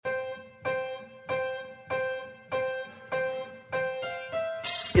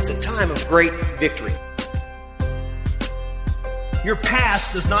It's a time of great victory. Your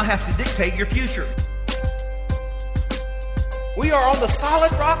past does not have to dictate your future. We are on the solid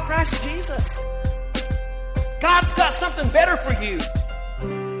rock, Christ Jesus. God's got something better for you.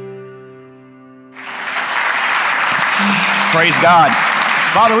 Praise God.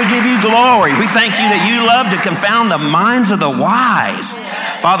 Father, we give you glory. We thank you that you love to confound the minds of the wise.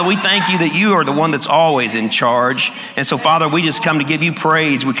 Father, we thank you that you are the one that's always in charge. And so, Father, we just come to give you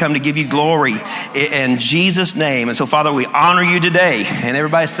praise. We come to give you glory in Jesus' name. And so, Father, we honor you today. And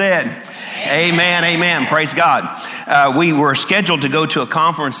everybody said, amen, amen. Praise God. We were scheduled to go to a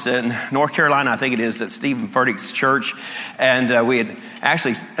conference in North Carolina, I think it is, at Stephen Furtick's church. And we had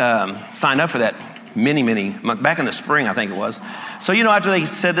actually signed up for that many months, back in the spring, I think it was. So, after they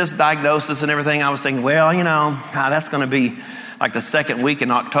said this diagnosis and everything, I was thinking, well, that's going to be like the second week in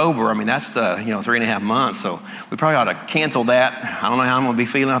October. I mean, that's, 3.5 months. So we probably ought to cancel that. I don't know how I'm going to be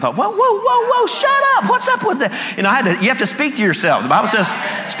feeling. I thought, whoa, shut up. What's up with that? You have to speak to yourself. The Bible says,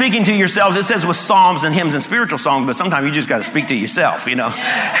 speaking to yourselves, it says with psalms and hymns and spiritual songs, but sometimes you just got to speak to yourself, And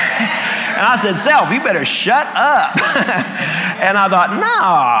I said, self, you better shut up. And I thought, no,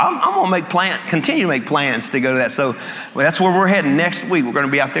 I'm going to continue to make plans to go to that. So that's where we're heading next week. We're going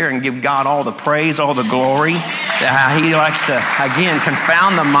to be out there and give God all the praise, all the glory, how he likes to, again,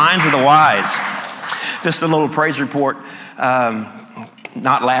 confound the minds of the wise. Just a little praise report.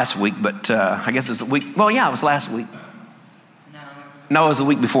 Not last week, but I guess it was the week. Well, yeah, it was last week. No, it was the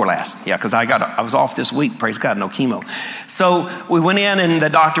week before last. Yeah, because I was off this week. Praise God, no chemo. So we went in and the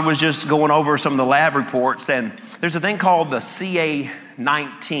doctor was just going over some of the lab reports. And there's a thing called the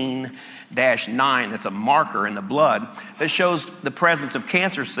CA19-9. That's a marker in the blood that shows the presence of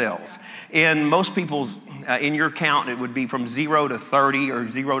cancer cells. In most people's, in your count, it would be from 0 to 30 or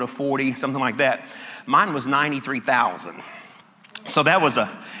 0 to 40, something like that. Mine was 93,000. So that was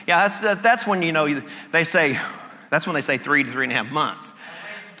that's when, they say, that's when they say 3 to 3.5 months.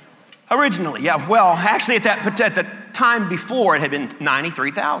 Originally, yeah. Well, actually, at the time before, it had been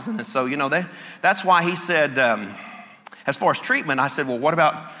 93,000. And so, that's why he said, as far as treatment, I said, well, what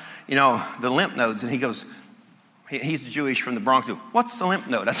about, the lymph nodes? And he goes, he's Jewish from the Bronx. What's the lymph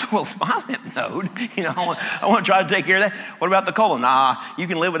node? I said, well, it's my lymph node. I want to try to take care of that. What about the colon? You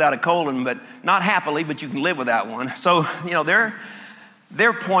can live without a colon, but not happily, but you can live without one. So,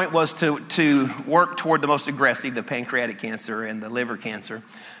 their point was to work toward the most aggressive, the pancreatic cancer and the liver cancer.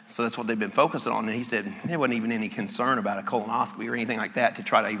 So that's what they've been focusing on. And he said there wasn't even any concern about a colonoscopy or anything like that to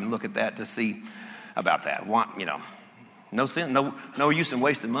try to even look at that to see about that. No sin, no use in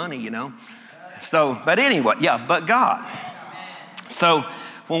wasting money, So, but anyway, but God. So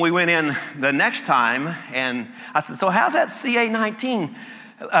when we went in the next time, and I said, so how's that CA19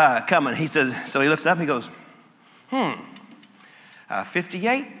 coming? He says, so he looks up and he goes,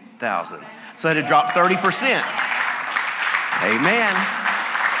 58,000. So it had dropped 30%. Amen.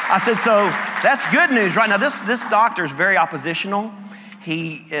 I said, so that's good news, right? Now, this doctor is very oppositional.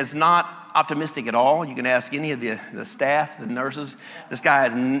 He is not optimistic at all. You can ask any of the staff, the nurses. This guy,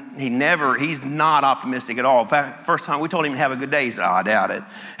 he's not optimistic at all. In fact, first time we told him to have a good day, he said, I doubt it.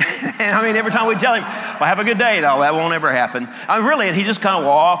 And every time we tell him, well, have a good day, though, that won't ever happen. Really, and he just kind of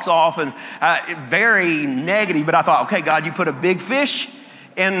walks off and very negative. But I thought, okay, God, you put a big fish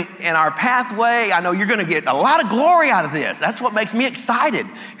in our pathway. I know you're going to get a lot of glory out of this. That's what makes me excited,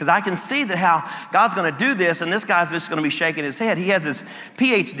 because I can see that how God's going to do this, and this guy's just going to be shaking his head. He has his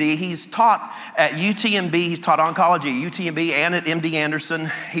PhD. He's taught at UTMB. He's taught oncology at UTMB and at MD Anderson.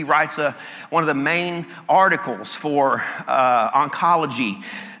 He writes one of the main articles for oncology.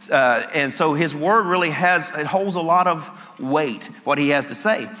 And so his word really holds a lot of weight, what he has to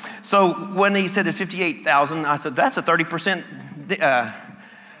say. So when he said it's 58,000, I said, that's a 30%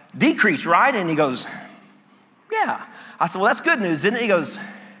 decrease, right? And he goes, yeah. I said, well, that's good news, isn't it? He goes,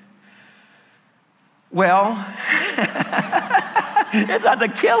 well, it's had to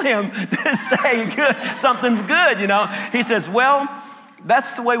kill him to say something's good, He says, well,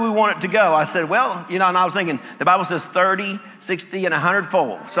 that's the way we want it to go. I said, well, and I was thinking, the Bible says 30, 60, and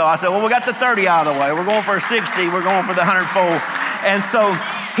 100-fold. So I said, well, we got the 30 out of the way. We're going for 60. We're going for the 100-fold. And so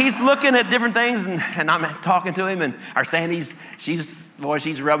he's looking at different things, and I'm talking to him, and our Sandy's, she's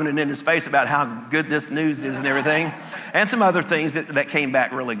rubbing it in his face about how good this news is and everything, and some other things that came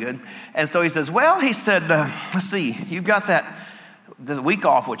back really good. And so he says, well, he said, let's see, you've got the week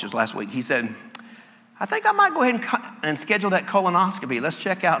off, which was last week. He said, I think I might go ahead and schedule that colonoscopy. Let's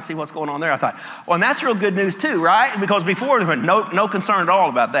check out and see what's going on there. I thought, well, and that's real good news too, right? Because before there was no concern at all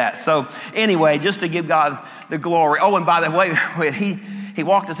about that. So anyway, just to give God the glory. Oh, and by the way, he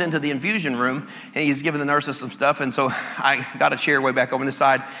walked us into the infusion room, and he's giving the nurses some stuff. And so I got a chair way back over on this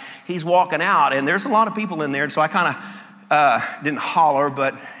side. He's walking out, and there's a lot of people in there. And so I kind of didn't holler,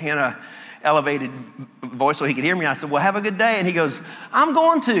 but in a elevated voice so he could hear me. I said, well, have a good day. And he goes, I'm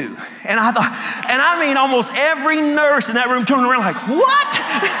going to. And I thought, and I mean, almost every nurse in that room turned around like, what?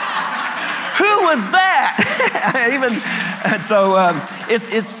 Who was that? And so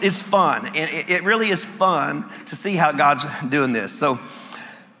it's fun. And it really is fun to see how God's doing this. So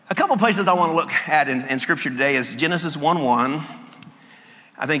a couple places I want to look at in Scripture today is Genesis 1:1.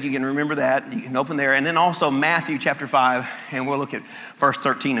 I think you can remember that. You can open there. And then also Matthew chapter 5, and we'll look at verse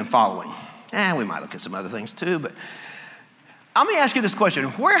 13 and following. And we might look at some other things too, but let me ask you this question.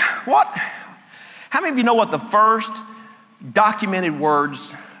 How many of you know what the first documented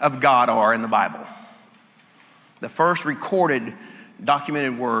words of God are in the Bible? The first recorded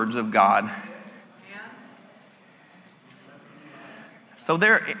documented words of God. So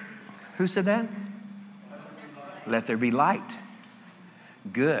who said that? Let there be light.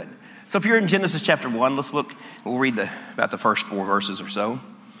 Good. So if you're in Genesis chapter 1, let's look. We'll read about the first 4 verses or so.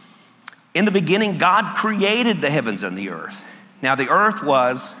 In the beginning, God created the heavens and the earth. Now the earth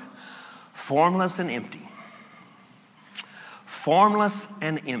was formless and empty. Formless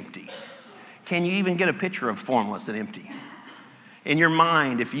and empty. Can you even get a picture of formless and empty? In your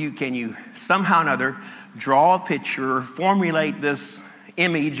mind, can you somehow or another draw a picture, formulate this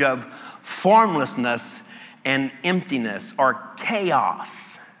image of formlessness and emptiness or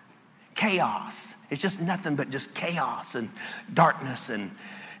chaos. Chaos. It's just nothing but just chaos and darkness and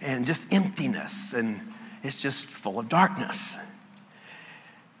just emptiness. And it's just full of darkness.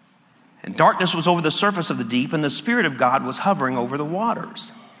 And darkness was over the surface of the deep, and the Spirit of God was hovering over the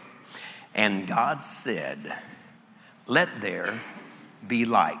waters. And God said, let there be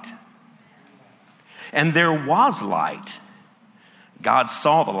light. And there was light. God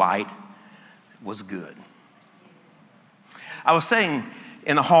saw the light was good. I was saying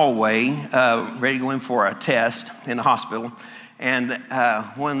in the hallway, ready to go in for a test in the hospital, and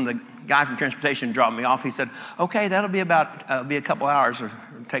when the guy from transportation dropped me off, he said, okay, that'll be a couple hours, or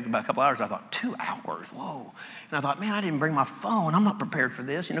take about a couple hours. I thought, 2 hours, whoa. And I thought, man, I didn't bring my phone. I'm not prepared for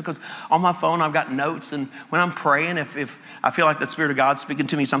this, because on my phone I've got notes, and when I'm praying, if I feel like the Spirit of God's speaking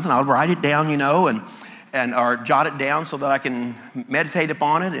to me something, I'll write it down, and or jot it down so that I can meditate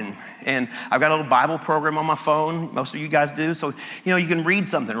upon it. And I've got a little Bible program on my phone. Most of you guys do. So, you can read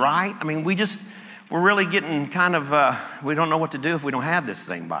something, right? I mean, we're really getting kind of, we don't know what to do if we don't have this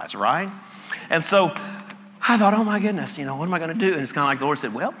thing by us, right? And so I thought, oh my goodness, what am I going to do? And it's kind of like the Lord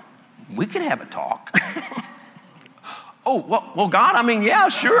said, well, we could have a talk. Oh, well, God, yeah,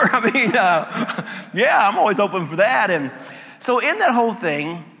 sure. Yeah, I'm always open for that. And so in that whole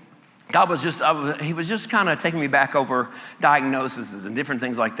thing, God was just kind of taking me back over diagnoses and different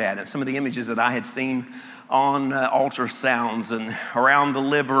things like that. And some of the images that I had seen on ultrasounds and around the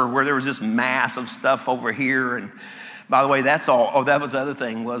liver where there was this mass of stuff over here. And by the way, that's all. Oh, that was the other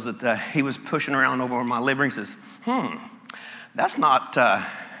thing, was that he was pushing around over my liver. He says, that's not, I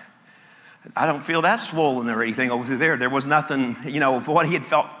don't feel that swollen or anything over there. There was nothing, what he had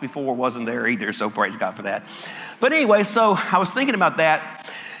felt before wasn't there either. So praise God for that. But anyway, so I was thinking about that.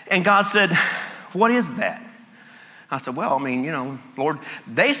 And God said, what is that? I said, well, Lord,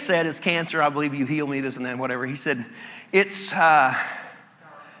 they said it's cancer. I believe you heal me, this and that, whatever. He said, it's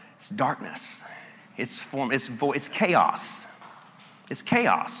darkness. It's chaos. It's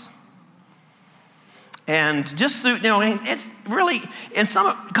chaos. And just through, it's really, in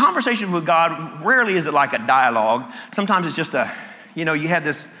some conversations with God, rarely is it like a dialogue. Sometimes it's just you have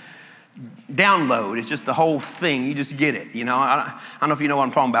this download. It's just the whole thing. You just get it. I don't know if you know what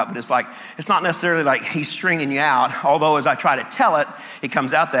I'm talking about, but it's not necessarily like he's stringing you out. Although as I try to tell it, it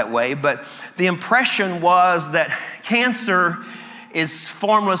comes out that way. But the impression was that cancer is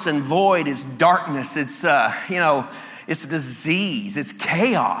formless and void. It's darkness. It's, it's disease. It's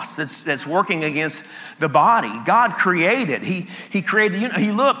chaos that's working against the body. God created. He created.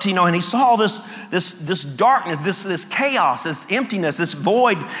 He looked, and he saw this darkness, this chaos, this emptiness, this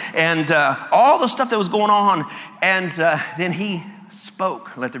void, and all the stuff that was going on. And then he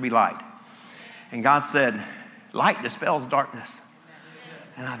spoke, "Let there be light." And God said, "Light dispels darkness."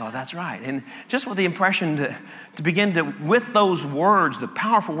 And I thought, that's right. And just with the impression to begin to, with those words, the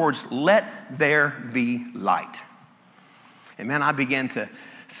powerful words, "Let there be light." And man, I began to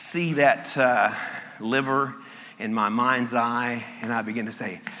see that liver in my mind's eye, and I began to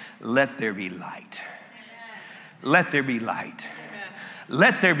say, "Let there be light. Let there be light.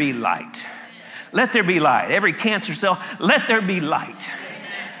 Let there be light. Let there be light." Every cancer cell, let there be light.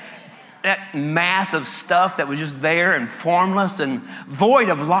 that mass of stuff that was just there and formless and void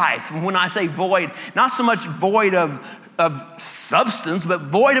of life. And when I say void, not so much void of substance, but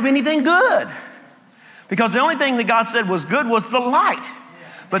void of anything good. Because the only thing that God said was good was the light.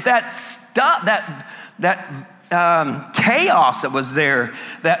 But that stuff, that chaos that was there,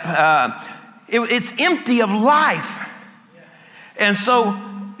 it's empty of life. And so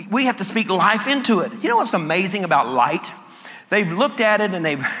we have to speak life into it. You know what's amazing about light? They've looked at it and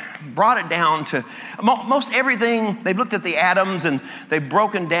they've brought it down to most everything. They've looked at the atoms and they've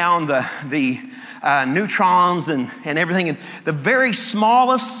broken down the neutrons and everything. And the very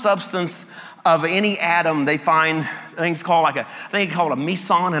smallest substance of any atom they find, I think it's called a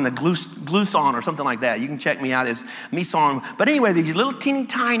meson and a gluon or something like that. You can check me out as meson. But anyway, these little teeny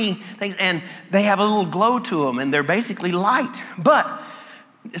tiny things, and they have a little glow to them, and they're basically light. But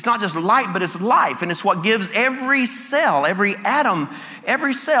it's not just light, but it's life, and it's what gives every cell, every atom,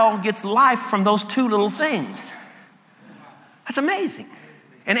 every cell gets life from those two little things. That's amazing.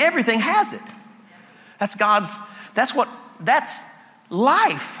 And everything has it. That's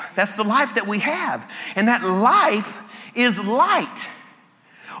life. That's the life that we have. And that life is light.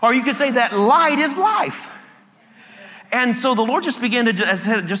 Or you could say that light is life. And so the Lord just began to, as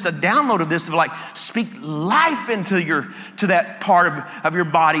I said, just a download of this, of like, speak life to that part of your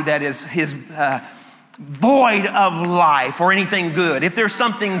body that is void of life or anything good. If there's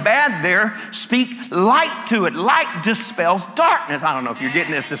something bad there, speak light to it. Light dispels darkness. I don't know if you're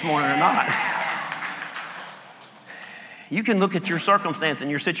getting this morning or not. You can look at your circumstance and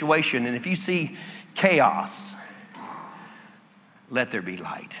your situation, and if you see chaos, let there be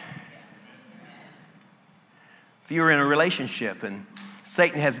light. If you're in a relationship and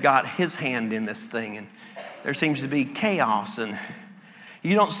Satan has got his hand in this thing and there seems to be chaos and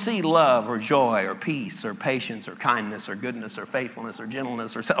you don't see love or joy or peace or patience or kindness or goodness or faithfulness or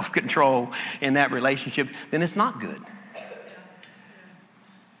gentleness or self-control in that relationship, then it's not good.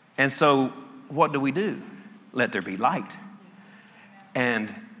 And so what do? Let there be light.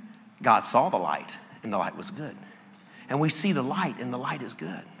 And God saw the light, and the light was good. And we see the light, and the light is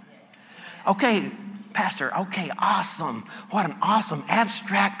good. Okay, Pastor, okay, awesome. What an awesome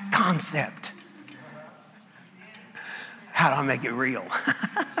abstract concept. How do I make it real?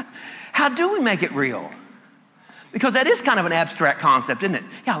 How do we make it real? Because that is kind of an abstract concept, isn't it?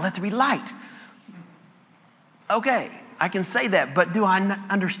 Yeah, let there be light. Okay, I can say that, but do I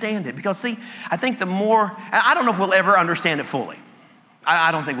understand it? Because see, I think the more, I don't know if we'll ever understand it fully.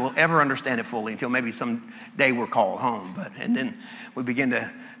 I don't think we'll ever understand it fully until maybe some day we're called home. And then we begin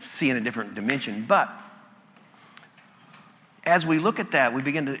to see in a different dimension. But as we look at that,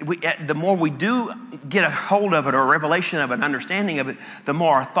 the more we do get a hold of it or a revelation of it, an understanding of it, the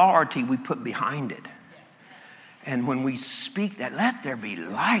more authority we put behind it. And when we speak that, let there be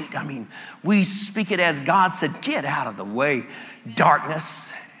light. I mean, we speak it as God said, get out of the way,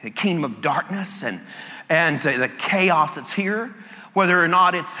 darkness, the kingdom of darkness and the chaos that's here. Whether or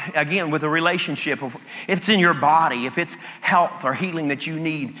not it's, again, with a relationship, if it's in your body, if it's health or healing that you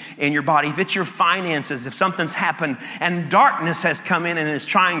need in your body, if it's your finances, if something's happened and darkness has come in and is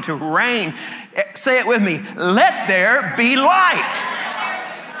trying to reign, say it with me, let there be light.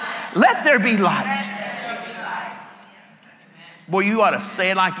 Let there be light. Boy, you ought to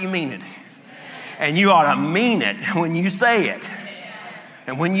say it like you mean it. And you ought to mean it when you say it.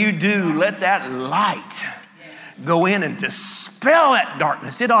 And when you do, let that light go in and dispel that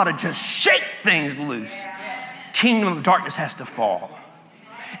darkness. It ought to just shake things loose. Kingdom of darkness has to fall.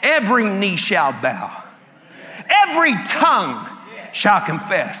 Every knee shall bow. Every tongue shall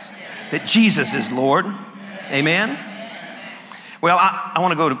confess that Jesus is Lord. Amen. Well, I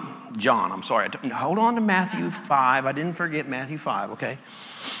want to go to John. I'm sorry. Hold on to Matthew 5. I didn't forget Matthew 5, okay?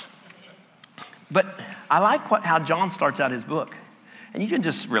 But I like how John starts out his book. And you can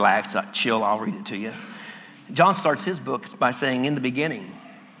just relax, chill. I'll read it to you. John starts his book by saying, in the beginning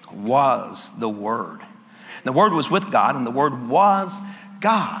was the Word. The Word was with God, and the Word was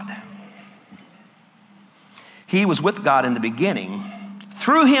God. He was with God in the beginning.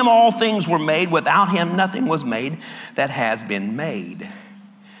 Through him all things were made. Without him nothing was made that has been made.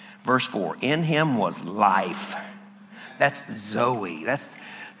 Verse 4, in him was life. That's Zoe. That's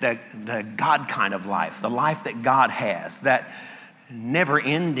the God kind of life, the life that God has, that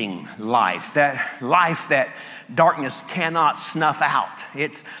never-ending life, that life that darkness cannot snuff out.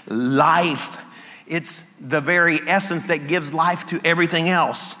 It's life. It's the very essence that gives life to everything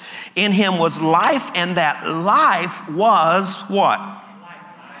else. In him was life, and that life was what?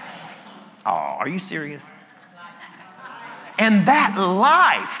 Oh, are you serious? And that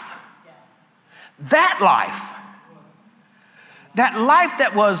life that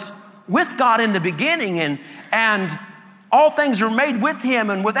was with God in the beginning, and all things are made with him,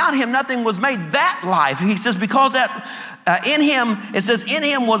 and without him nothing was made. That life, he says, because that in him, it says, in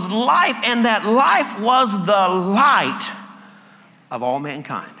him was life, and that life was the light of all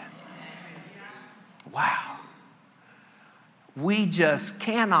mankind. Wow. We just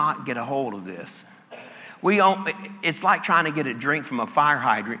cannot get a hold of this. It's like trying to get a drink from a fire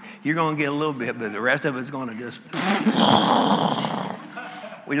hydrant. You're going to get a little bit, but the rest of it's going to just...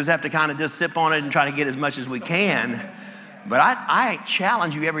 We just have to kind of just sip on it and try to get as much as we can. But I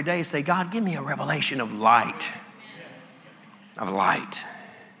challenge you every day to say, God, give me a revelation of light. Of light.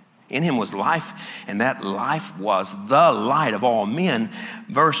 In him was life, and that life was the light of all men.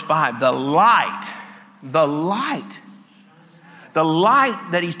 Verse 5, the light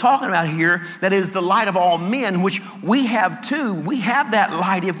that he's talking about here, that is the light of all men, which we have too. We have that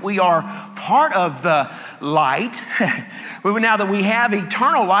light if we are part of the light. Now that we have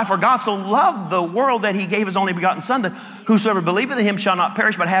eternal life, for God so loved the world that he gave his only begotten Son, that whosoever believeth in him shall not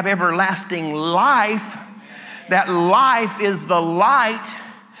perish but have everlasting life. That life is the light.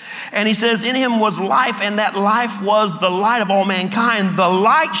 And he says, in him was life, and that life was the light of all mankind. The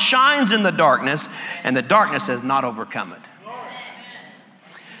light shines in the darkness, and the darkness has not overcome it.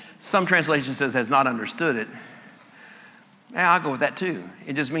 Some translation says has not understood it. Yeah, I'll go with that too.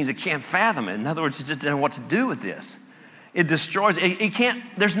 It just means it can't fathom it. In other words, it just doesn't know what to do with this. It destroys, it can't,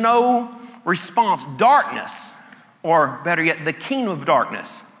 there's no response. Darkness, or better yet, the kingdom of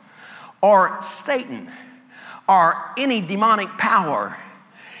darkness, or Satan, or any demonic power,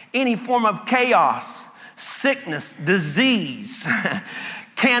 any form of chaos, sickness, disease,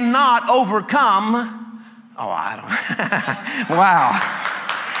 cannot overcome. Wow.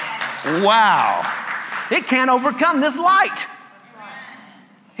 It can't overcome this light.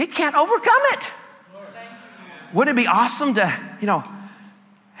 It can't overcome it. Wouldn't it be awesome to,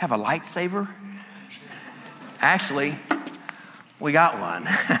 have a lightsaber? Actually, we got one.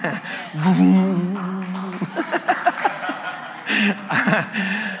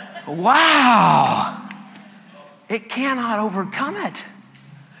 Wow. It cannot overcome it.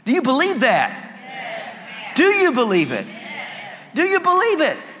 Do you believe that? Yes. Do you believe it? Yes. Do you believe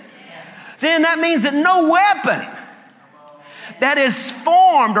it? Yes. Then that means that no weapon that is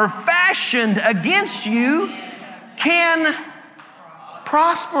formed or fashioned against you can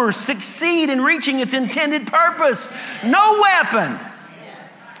prosper, succeed in reaching its intended purpose. No weapon.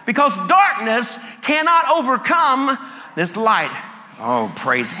 Because darkness cannot overcome this light. Oh,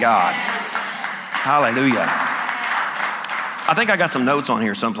 praise God. Hallelujah. I think I got some notes on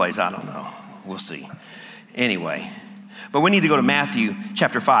here someplace. I don't know. We'll see. Anyway, but we need to go to Matthew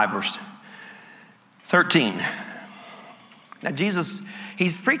chapter 5, verse 13. Now, Jesus,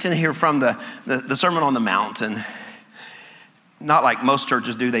 he's preaching here from the Sermon on the Mount, and not like most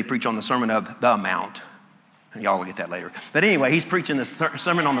churches do. They preach on the Sermon of the Mount. Y'all will get that later. But anyway, he's preaching the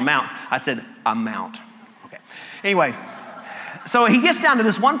Sermon on the Mount. I said, a mount. Okay. Anyway, so he gets down to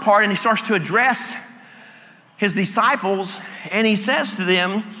this one part, and he starts to address his disciples, and he says to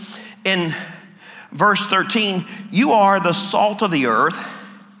them in verse 13, you are the salt of the earth,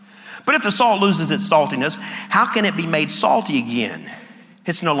 but if the salt loses its saltiness, how can it be made salty again?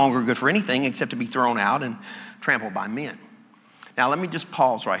 It's no longer good for anything except to be thrown out and trampled by men. Now, let me just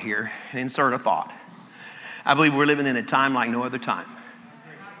pause right here and insert a thought. I believe we're living in a time like no other time.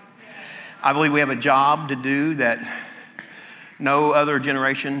 I believe we have a job to do that no other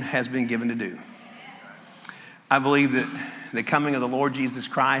generation has been given to do. I believe that the coming of the Lord Jesus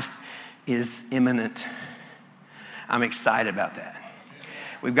Christ is imminent. I'm excited about that.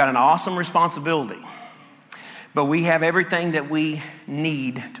 We've got an awesome responsibility, but we have everything that we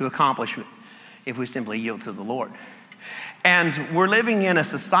need to accomplish it if we simply yield to the Lord. And we're living in a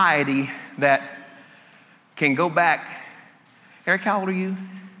society that can go back. Eric, how old are you?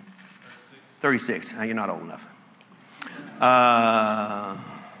 36. You're not old enough.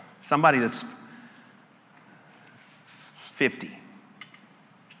 Somebody that's 50.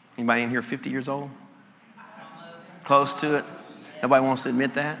 Anybody in here 50 years old? Close to it? Nobody wants to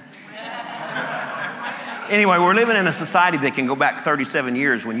admit that? Anyway, we're living in a society that can go back 37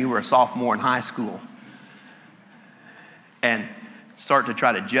 years when you were a sophomore in high school and start to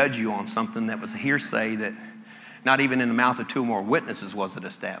try to judge you on something that was a hearsay that not even in the mouth of two or more witnesses was it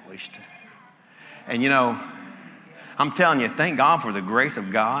established. And I'm telling you, thank God for the grace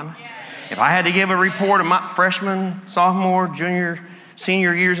of God. If I had to give a report of my freshman, sophomore, junior,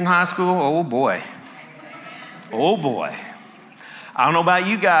 senior years in high school, oh boy. I don't know about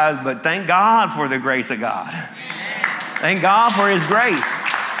you guys, but thank God for the grace of God. Thank God for his grace.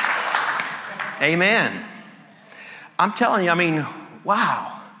 Amen. I'm telling you,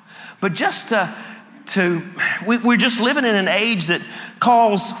 wow. But just we're just living in an age that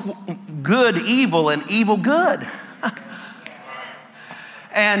calls good evil and evil good.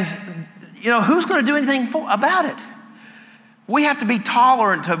 And, who's going to do anything about it? We have to be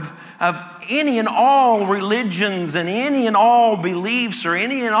tolerant of any and all religions and any and all beliefs or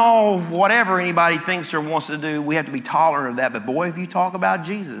any and all whatever anybody thinks or wants to do. We have to be tolerant of that. But boy, if you talk about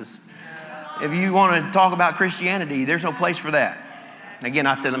Jesus, if you want to talk about Christianity, there's no place for that. Again,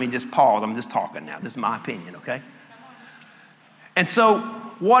 I said, let me just pause. I'm just talking now. This is my opinion, okay? And so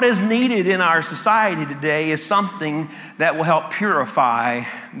what is needed in our society today is something that will help purify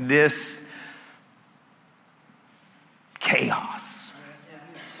this chaos,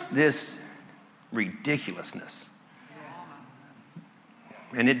 this ridiculousness.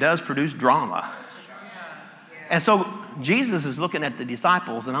 And it does produce drama. And so Jesus is looking at the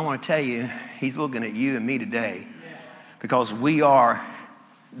disciples, and I want to tell you, he's looking at you and me today because we are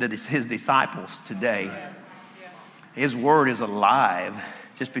his disciples today. His word is alive.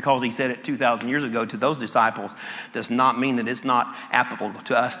 Just because he said it 2,000 years ago to those disciples does not mean that it's not applicable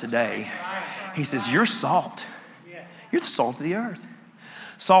to us today. He says, you're salt. You're the salt of the earth.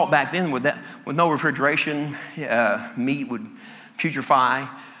 Salt back then, with no refrigeration, meat would putrefy,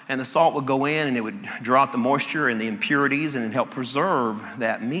 and the salt would go in and it would draw out the moisture and the impurities and help preserve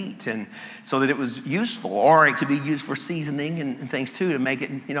that meat, and so that it was useful, or it could be used for seasoning and things too to make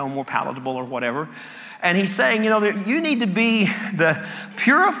it more palatable or whatever. And he's saying, that you need to be the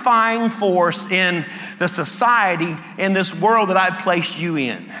purifying force in the society, in this world that I've placed you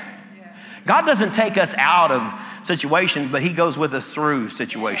in. God doesn't take us out of situations, but he goes with us through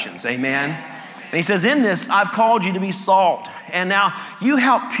situations. Amen? And he says, in this, I've called you to be salt. And now you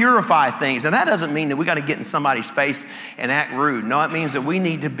help purify things. And that doesn't mean that we got to get in somebody's face and act rude. No, it means that we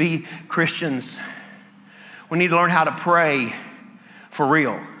need to be Christians. We need to learn how to pray for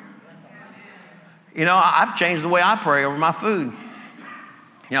real. I've changed the way I pray over my food.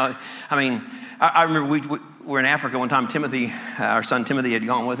 I remember we were in Africa one time. Timothy, our son Timothy, had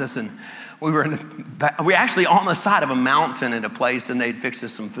gone with us, and we were actually on the side of a mountain in a place, and they'd fixed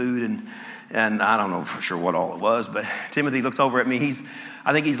us some food, and I don't know for sure what all it was, but Timothy looks over at me.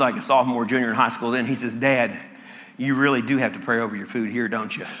 I think he's like a sophomore, junior in high school then. He says, Dad, you really do have to pray over your food here,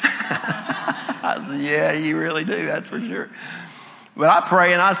 don't you? I said, yeah, you really do, that's for sure. But I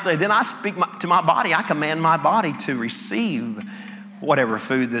pray and I say, then I speak to my body. I command my body to receive whatever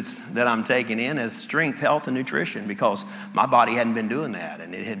food that I'm taking in as strength, health, and nutrition, because my body hadn't been doing that,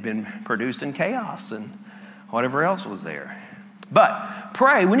 and it had been producing chaos and whatever else was there. But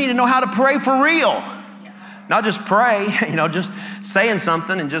pray. We need to know how to pray for real. Not just pray, just saying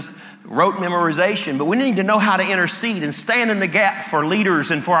something and just rote memorization, but we need to know how to intercede and stand in the gap for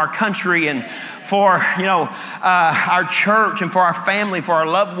leaders and for our country and for, our church and for our family, for our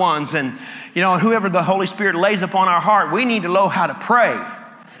loved ones, and, whoever the Holy Spirit lays upon our heart. We need to know how to pray.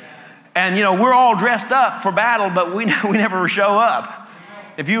 And, we're all dressed up for battle, but we never show up.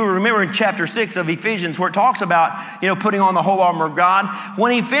 If you remember in chapter 6 of Ephesians, where it talks about, putting on the whole armor of God,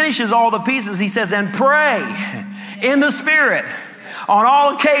 when he finishes all the pieces, he says, and pray in the Spirit on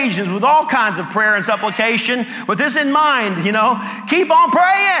all occasions with all kinds of prayer and supplication. With this in mind, keep on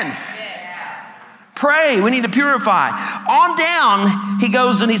praying. Pray. We need to purify. On down, he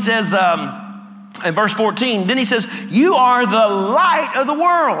goes and he says, in verse 14, then he says, you are the light of the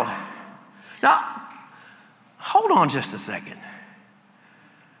world. Now, hold on just a second.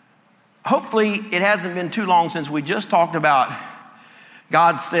 Hopefully, it hasn't been too long since we just talked about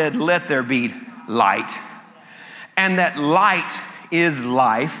God said, let there be light. And that light is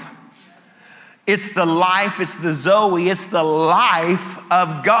life. It's the life, it's the Zoe, it's the life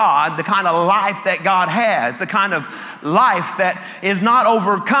of God, the kind of life that God has, the kind of life that is not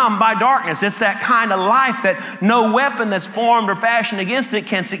overcome by darkness. It's that kind of life that no weapon that's formed or fashioned against it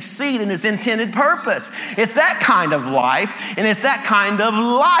can succeed in its intended purpose. It's that kind of life, and it's that kind of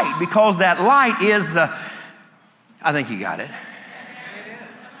light, because that light is I think you got it.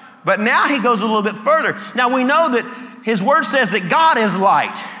 But now he goes a little bit further. Now we know that his word says that God is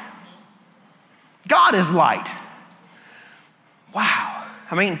light. God is light. Wow.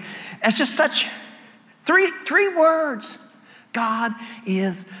 It's just such three words. God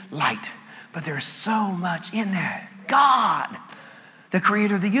is light. But there's so much in that. God, the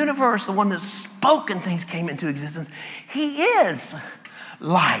creator of the universe, the one that spoke and things came into existence. He is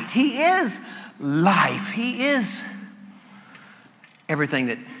light. He is life. He is everything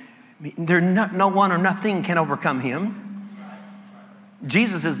that no one or nothing can overcome him.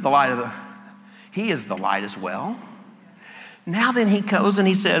 Jesus is the light He is the light as well. Now then he goes and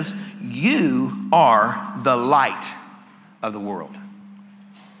he says, you are the light of the world.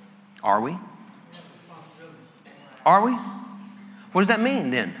 Are we? Are we? What does that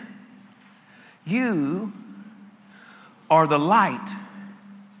mean then? You are the light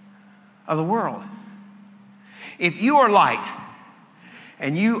of the world. If you are light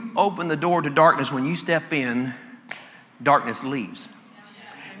and you open the door to darkness, when you step in, darkness leaves.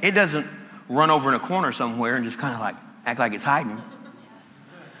 It doesn't run over in a corner somewhere and just kind of like act like it's hiding.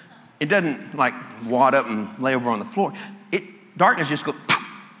 It doesn't like wad up and lay over on the floor. Darkness just goes,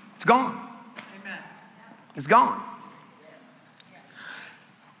 it's gone. Amen. It's gone.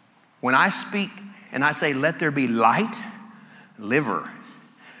 When I speak and I say, let there be light, liver,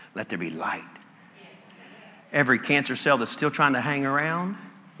 let there be light. Every cancer cell that's still trying to hang around,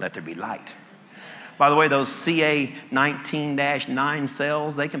 let there be light. By the way, those CA19-9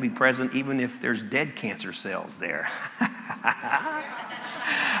 cells, they can be present even if there's dead cancer cells there.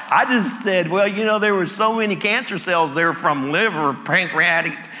 I just said, well, there were so many cancer cells there from liver,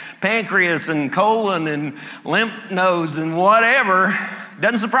 pancreas and colon and lymph nodes and whatever.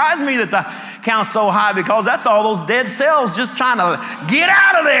 Doesn't surprise me that the count's so high, because that's all those dead cells just trying to get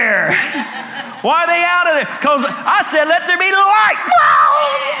out of there. Why are they out of there? Because I said, let there be light.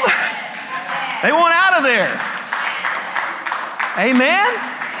 They want out of there. Amen?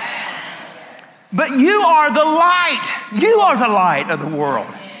 But you are the light. You are the light of the world.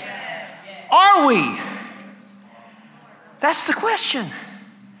 Are we? That's the question.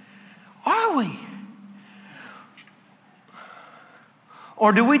 Are we?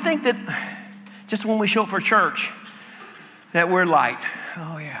 Or do we think that just when we show up for church that we're light?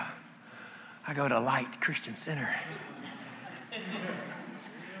 Oh yeah, I go to Light Christian Center.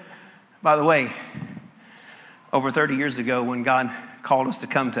 By the way, over 30 years ago, when God called us to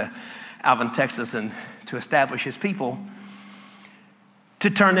come to Alvin, Texas, and to establish his people, to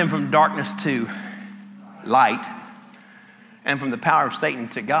turn them from darkness to light, and from the power of Satan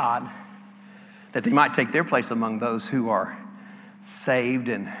to God, that they might take their place among those who are saved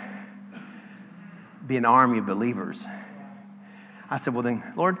and be an army of believers. I said, well then,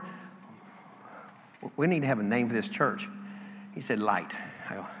 Lord, we need to have a name for this church. He said, Light.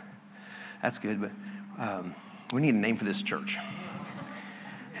 I go, that's good, but we need a name for this church.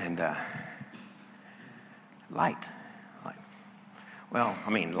 And light. Well,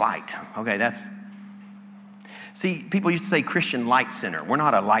 light. Okay, see, people used to say Christian Light Center. We're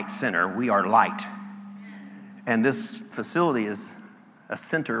not a light center. We are light. And this facility is a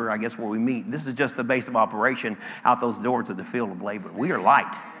center, I guess, where we meet. This is just the base of operation out those doors of the field of labor. We are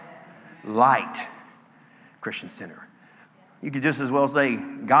light. Light Christian Center. You could just as well say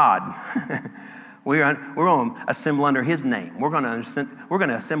God. We're going to assemble under his name. We're going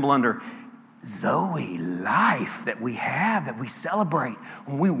to assemble under Zoe life that we have, that we celebrate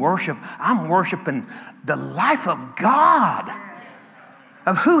when we worship. I'm worshiping the life of God,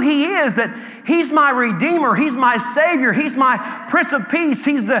 of who he is, that he's my Redeemer, he's my Savior, he's my Prince of Peace,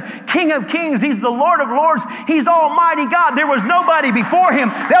 he's the King of Kings, he's the Lord of Lords, he's Almighty God. There was nobody before him.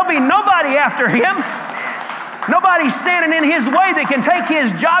 There'll be nobody after him. Nobody standing in his way that can take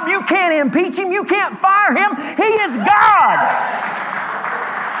his job. You can't impeach him. You can't fire him. He is God.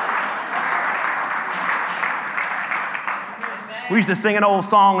 We used to sing an old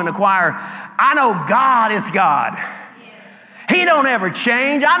song in the choir. I know God is God. He don't ever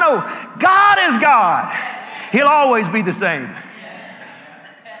change. I know God is God. He'll always be the same.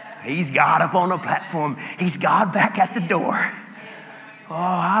 He's God up on the platform. He's God back at the door.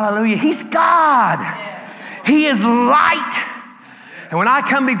 Oh, hallelujah. He's God. He is light. And when I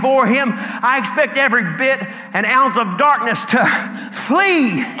come before him, I expect every bit and ounce of darkness to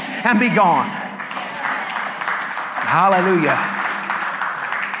flee and be gone. Hallelujah.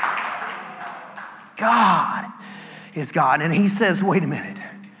 God is God. And he says, wait a minute.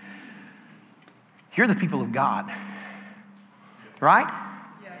 You're the people of God. Right?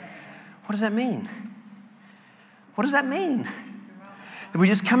 What does that mean? What does that mean? That we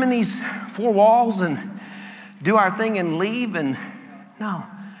just come in these four walls and do our thing and leave? And no,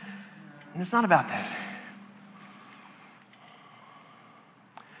 it's not about that.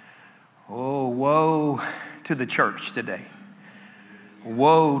 Oh, woe to the church today.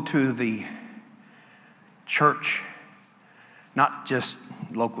 Woe to the church, not just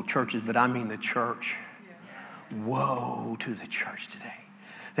local churches, but I mean the church. Woe to the church today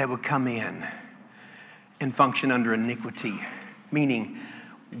that would come in and function under iniquity, meaning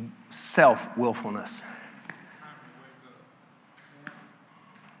self-willfulness.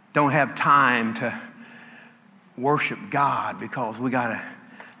 Don't have time to worship God because we got to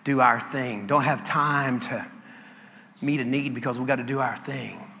do our thing. Don't have time to meet a need because we got to do our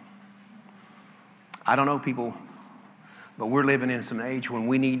thing. I don't know people But we're living in some age when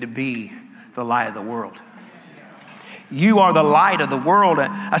we need to be the light of the world. You are the light of the world,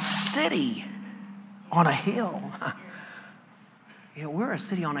 a city on a hill. You know, we're a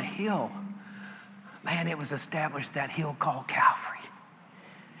city on a hill. Man, it was established, that hill called Calvary.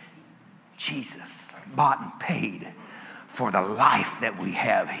 Jesus bought and paid for the life that we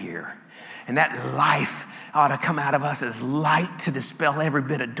have here. And that life ought to come out of us as light to dispel every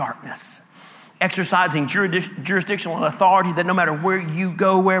bit of darkness. Exercising jurisdictional authority that no matter where you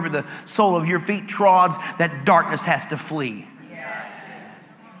go, wherever the sole of your feet trods, that darkness has to flee.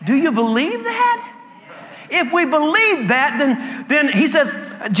 Do you believe that? If we believe that, then he says,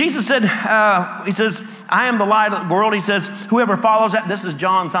 Jesus said, he says, I am the light of the world. He says, whoever follows that, this is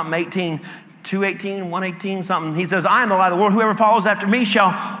John something 18, 2:18, 1:18 something. He says, I am the light of the world. Whoever follows after me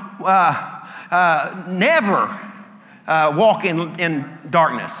shall never walk in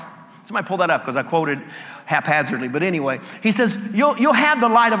darkness. Somebody pull that up because I quoted haphazardly. But anyway, he says, you'll have the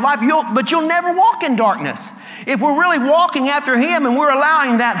light of life, but you'll never walk in darkness. If we're really walking after him and we're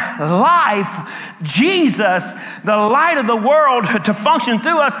allowing that life, Jesus, the light of the world, to function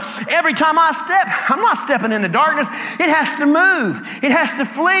through us, every time I step, I'm not stepping into darkness. It has to move. It has to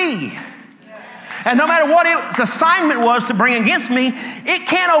flee. And no matter what its assignment was to bring against me, it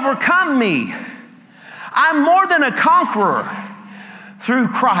can't overcome me. I'm more than a conqueror through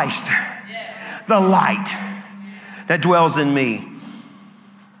Christ, the light that dwells in me.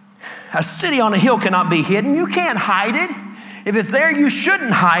 A city on a hill cannot be hidden. You can't hide it. If it's there, you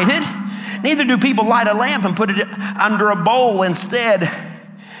shouldn't hide it. Neither do people light a lamp and put it under a bowl. Instead,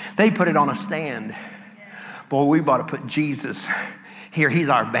 they put it on a stand. Boy, we ought to put Jesus here. He's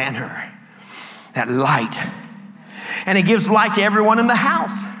our banner. That light. And he gives light to everyone in the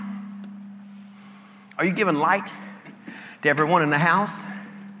house. Are you giving light to everyone in the house?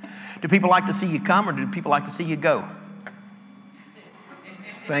 Do people like to see you come, or do people like to see you go?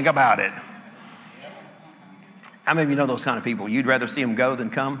 Think about it. How many of you know those kind of people? You'd rather see them go than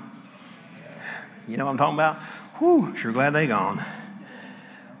come? You know what I'm talking about? Whew, sure glad they gone.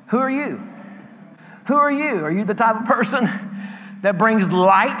 Who are you? Who are you? Are you the type of person that brings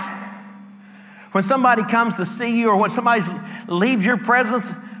light? When somebody comes to see you, or when somebody leaves your presence,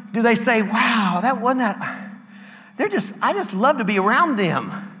 do they say, wow, that wasn't that? I just love to be around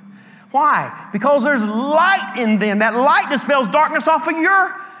them. Why? Because there's light in them. That light dispels darkness off of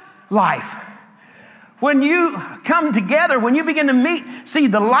your life. When you come together, when you begin to see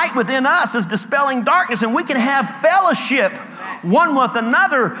the light within us is dispelling darkness, and we can have fellowship one with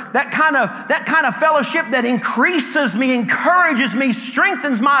another. That kind of fellowship that increases me, encourages me,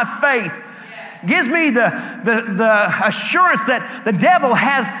 strengthens my faith. Gives me the assurance that the devil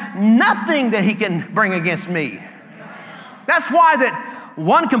has nothing that he can bring against me. That's why that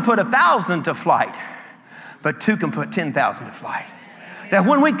one can put 1,000 to flight, but two can put 10,000 to flight. That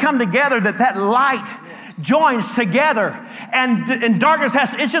when we come together, that light joins together, and darkness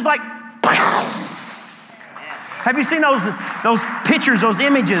it's just like. Have you seen those pictures, those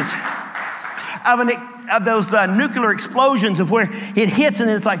images of those nuclear explosions, of where it hits and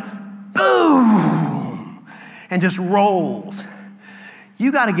it's like boom, and just rolls?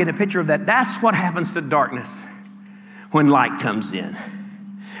 You got to get a picture of that. That's what happens to darkness when light comes in.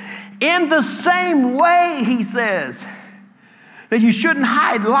 In the same way, he says, that you shouldn't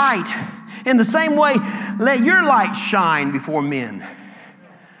hide light. In the same way, let your light shine before men,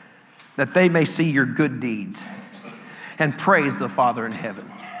 that they may see your good deeds and praise the Father in heaven.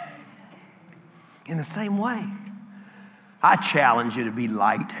 In the same way, I challenge you to be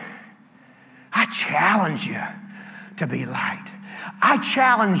light. I challenge you to be light. I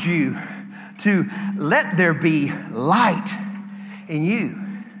challenge you to let there be light in you.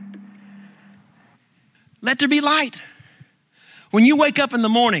 Let there be light. When you wake up in the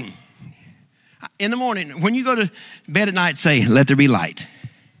morning, when you go to bed at night, say, let there be light.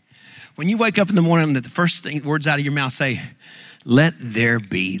 When you wake up in the morning, the first words out of your mouth say, let there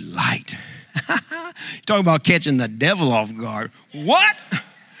be light. You're talking about catching the devil off guard. What?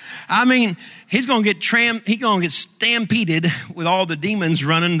 I mean, he's going to get stampeded with all the demons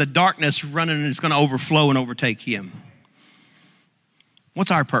running, the darkness running, and it's going to overflow and overtake him. What's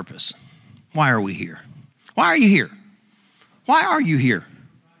our purpose? Why are we here? Why are you here? Why are you here?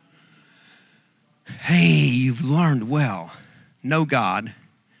 Hey, you've learned well. Know God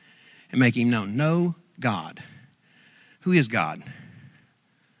and make him known. Know God. Who is God?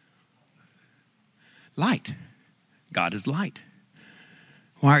 Light. God is light.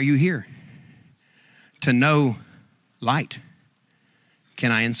 Why are you here? To know light.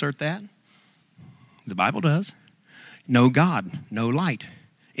 Can I insert that? The Bible does. Know God. Know light.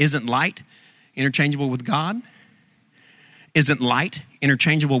 Isn't light interchangeable with God? Isn't light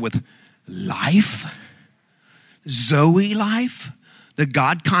interchangeable with life? Zoe life? The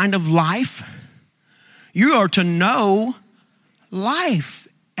God kind of life? You are to know life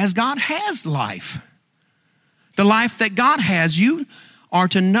as God has life. The life that God has, you are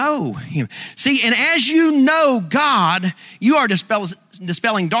to know Him. See, and as you know God, you are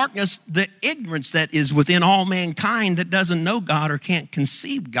dispelling darkness, the ignorance that is within all mankind that doesn't know God or can't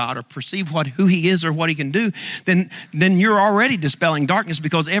conceive God or perceive who He is or what He can do. Then you're already dispelling darkness,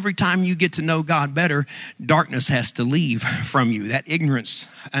 because every time you get to know God better, darkness has to leave from you. That ignorance,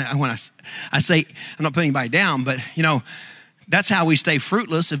 when I say, I'm not putting anybody down, but that's how we stay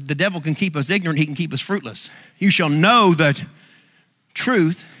fruitless. If the devil can keep us ignorant, he can keep us fruitless. You shall know the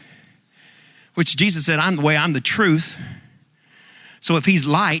truth, which Jesus said, I'm the way, I'm the truth. So if He's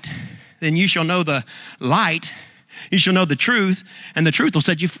light, then you shall know the light. You shall know the truth, and the truth will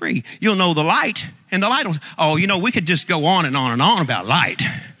set you free. You'll know the light, and the light will, we could just go on and on and on about light.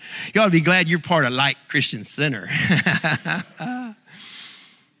 You ought to be glad you're part of Light Christian Center.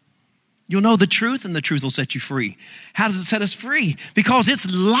 You'll know the truth, and the truth will set you free. How does it set us free? Because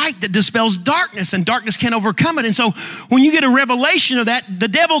it's light that dispels darkness, and darkness can't overcome it. And so when you get a revelation of that, the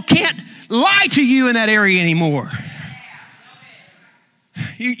devil can't lie to you in that area anymore.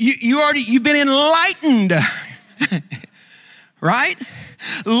 You've been enlightened, right?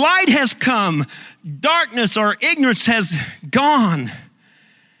 Light has come. Darkness or ignorance has gone.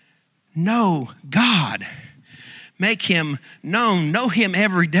 Know God. Make Him known. Know Him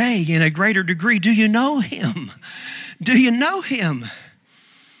every day in a greater degree. Do you know Him? Do you know Him?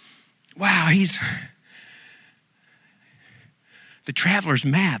 Wow, He's the traveler's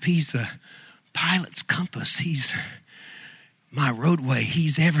map. He's a pilot's compass. He's my roadway.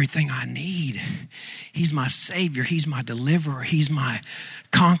 He's everything I need. He's my Savior. He's my deliverer. He's my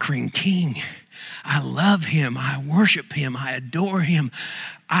conquering King. I love Him. I worship Him. I adore Him.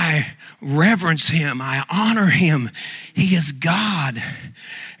 I reverence Him. I honor Him. He is God.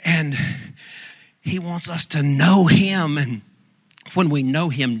 And He wants us to know Him. And when we know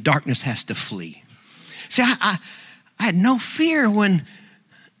Him, darkness has to flee. See, I had no fear when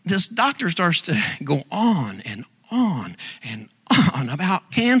this doctor starts to go on and on and on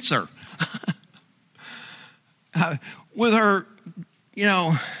about cancer. With her,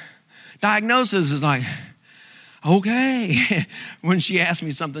 diagnosis is like, okay. When she asked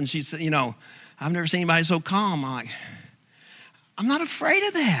me something, she said, I've never seen anybody so calm. I'm like, I'm not afraid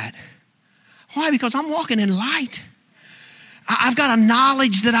of that. Why? Because I'm walking in light. I've got a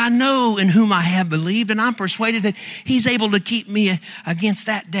knowledge that I know in whom I have believed, and I'm persuaded that He's able to keep me against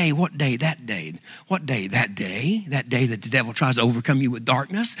that day. What day? That day. What day? That day. That day that the devil tries to overcome you with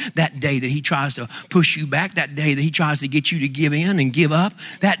darkness. That day that he tries to push you back. That day that he tries to get you to give in and give up.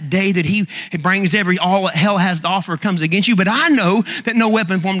 That day that he brings all that hell has to offer comes against you. But I know that no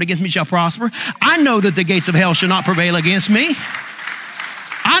weapon formed against me shall prosper. I know that the gates of hell shall not prevail against me.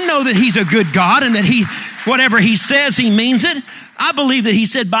 I know that He's a good God, and that whatever He says, He means it. I believe that He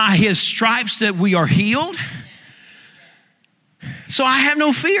said by His stripes that we are healed. So I have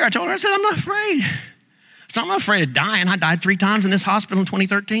no fear. I told her, I said, I'm not afraid. So I'm not afraid of dying. I died 3 times in this hospital in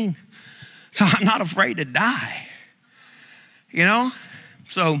 2013. So I'm not afraid to die.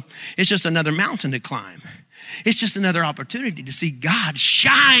 So it's just another mountain to climb. It's just another opportunity to see God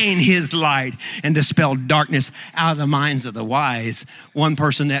shine His light and dispel darkness out of the minds of the wise. One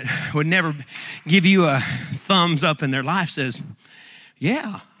person that would never give you a thumbs up in their life says,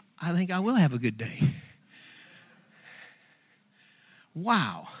 yeah, I think I will have a good day.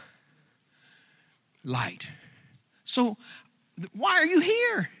 Wow. Light. So why are you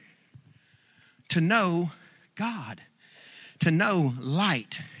here? To know God. To know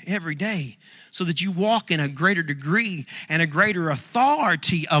light every day, so that you walk in a greater degree and a greater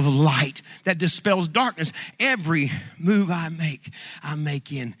authority of light that dispels darkness. Every move I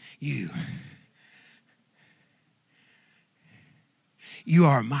make in you. You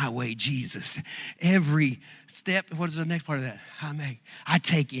are my way, Jesus. Every step, what is the next part of that? I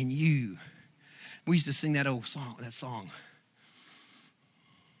take in you. We used to sing that old song.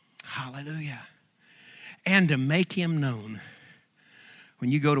 Hallelujah. And to make Him known.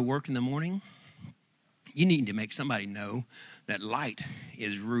 When you go to work in the morning, you need to make somebody know that light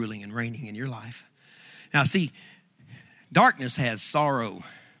is ruling and reigning in your life. Now, see, darkness has sorrow,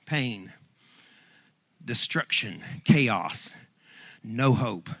 pain, destruction, chaos, no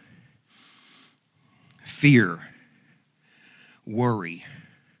hope, fear, worry,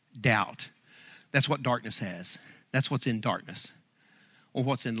 doubt. That's what darkness has. That's what's in darkness. Or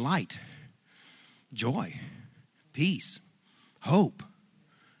what's in light? Joy, peace, hope,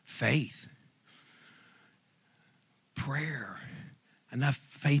 faith, prayer. Enough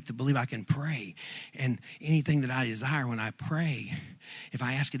faith to believe I can pray. And anything that I desire when I pray, if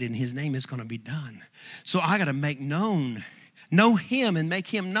I ask it in his name, it's going to be done. So I got to know him and make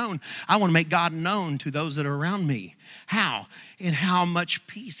him known. I want to make God known to those that are around me. How? And how much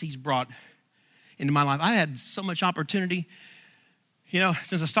peace he's brought into my life. I had so much opportunity. You know,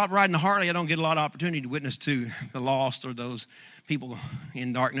 since I stopped riding the Harley, I don't get a lot of opportunity to witness to the lost or those people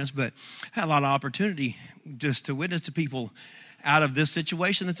in darkness, but I had a lot of opportunity just to witness to people out of this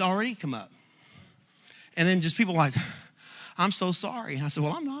situation that's already come up. And then just people like, I'm so sorry. And I said,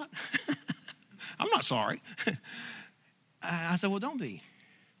 well, I'm not. I'm not sorry. I said, well, don't be.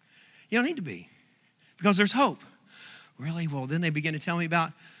 You don't need to be, because there's hope. Really? Well, then they begin to tell me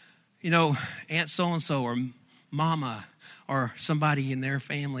about, you know, Aunt so-and-so or Mama or somebody in their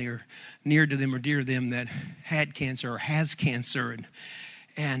family or near to them or dear to them that had cancer or has cancer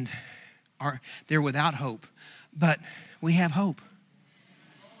and they're without hope. But we have hope.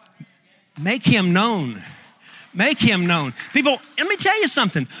 Make him known. Make him known. People, let me tell you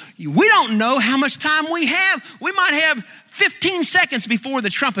something. We don't know how much time we have. We might have 15 seconds before the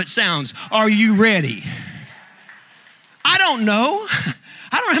trumpet sounds. Are you ready? I don't know.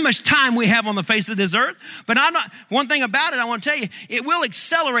 I don't know how much time we have on the face of this earth, but one thing about it, I want to tell you, it will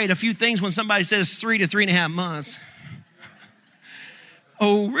accelerate a few things when somebody says 3 to 3.5 months.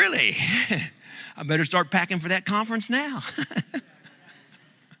 Oh, really? I better start packing for that conference now.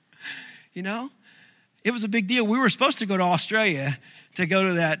 You know, it was a big deal. We were supposed to go to Australia to go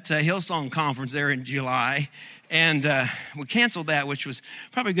to that Hillsong conference there in July. And we canceled that, which was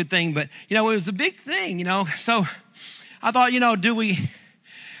probably a good thing. But, you know, it was a big thing, you know. So I thought, you know,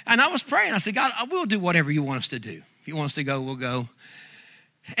 and I was praying. I said, God, we'll do whatever you want us to do. If you want us to go, we'll go.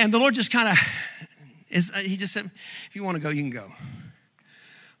 And the Lord just kind of, he just said, if you want to go, you can go.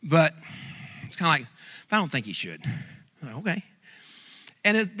 But it's kind of like, I don't think you should. I'm like, okay.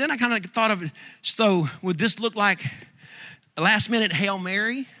 And then I kind of thought of it. So would this look like a last minute Hail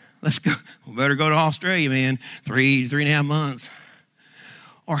Mary? Let's go. We better go to Australia, man. 3.5 months.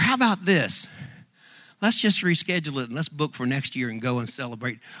 Or how about this? Let's just reschedule it and let's book for next year and go and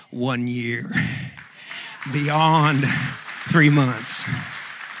celebrate 1 year beyond 3 months.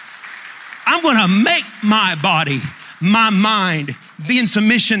 I'm going to make my body, my mind be in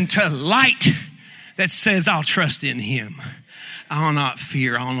submission to light that says I'll trust in him. I'll not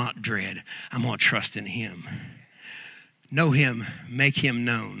fear. I'll not dread. I'm going to trust in him. Know him. Make him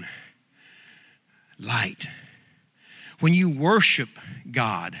known. Light. When you worship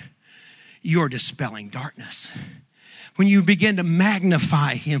God, you're dispelling darkness. When you begin to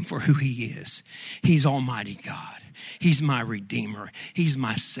magnify him for who he is, he's Almighty God. He's my Redeemer. He's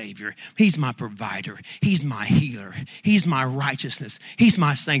my Savior. He's my provider. He's my healer. He's my righteousness. He's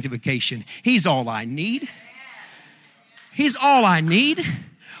my sanctification. He's all I need. He's all I need.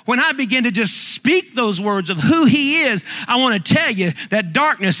 When I begin to just speak those words of who he is, I want to tell you that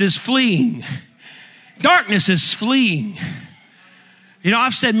darkness is fleeing. Darkness is fleeing. You know,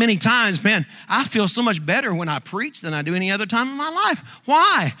 I've said many times, man, I feel so much better when I preach than I do any other time in my life.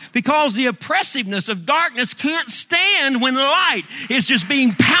 Why? Because the oppressiveness of darkness can't stand when light is just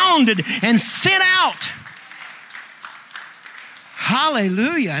being pounded and sent out.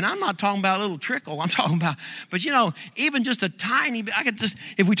 Hallelujah. And I'm not talking about a little trickle. I'm talking about, but you know, even just a tiny bit,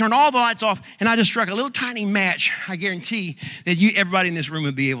 if we turn all the lights off and I just struck a little tiny match, I guarantee that everybody in this room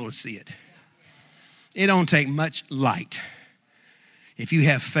would be able to see it. It don't take much light. If you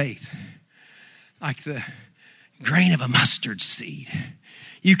have faith, like the grain of a mustard seed,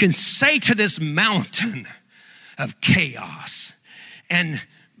 you can say to this mountain of chaos and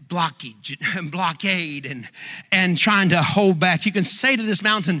blockade and trying to hold back. You can say to this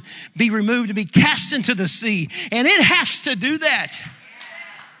mountain, be removed and be cast into the sea. And it has to do that.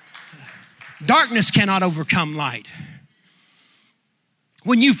 Darkness cannot overcome light.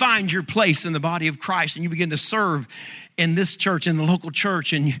 When you find your place in the body of Christ and you begin to serve in this church, in the local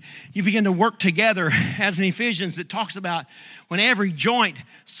church, and you begin to work together, as in Ephesians it talks about, when every joint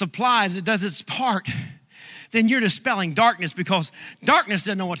supplies, it does its part, then you're dispelling darkness, because darkness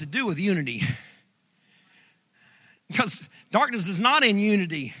doesn't know what to do with unity. Because darkness is not in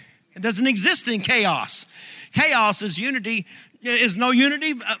unity. It doesn't exist in chaos. Chaos is unity, is no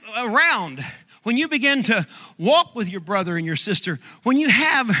unity around. When you begin to walk with your brother and your sister, when you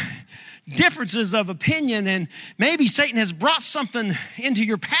have differences of opinion and maybe Satan has brought something into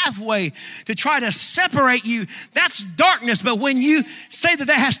your pathway to try to separate you, that's darkness. But when you say that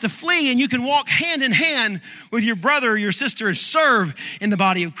has to flee and you can walk hand in hand with your brother or your sister and serve in the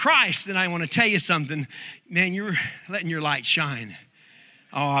body of Christ, then I want to tell you something. Man, you're letting your light shine.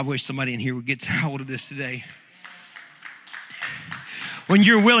 Oh, I wish somebody in here would get hold of this today. when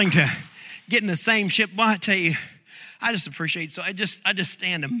you're willing to get in the same ship. Well, I tell you, I just appreciate, so I just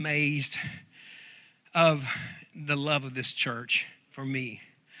stand amazed of the love of this church for me.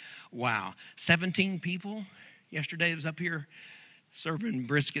 Wow. 17 people yesterday was up here serving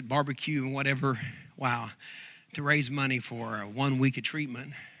brisket, barbecue, and whatever. Wow. To raise money for 1 week of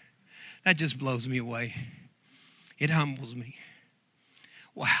treatment. That just blows me away. It humbles me.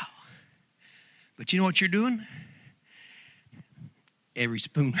 Wow. But you know what you're doing? Every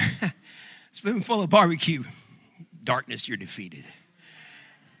spoonful of barbecue, darkness, you're defeated.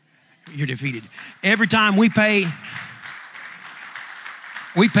 You're defeated. Every time we pay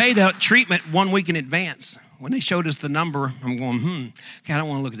the treatment 1 week in advance. When they showed us the number, I'm going, okay, I don't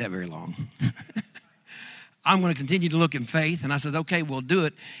want to look at that very long. I'm going to continue to look in faith. And I said, okay, we'll do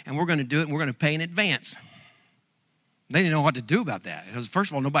it. And we're going to do it. And we're going to pay in advance. They didn't know what to do about that. Because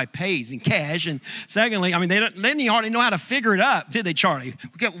first of all, nobody pays in cash. And secondly, I mean, they didn't hardly know how to figure it up, did they, Charlie?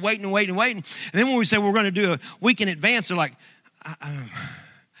 We kept waiting and waiting and waiting. And then when we said we're going to do a week in advance, they're like,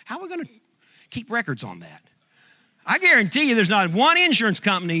 how are we going to keep records on that? I guarantee you there's not one insurance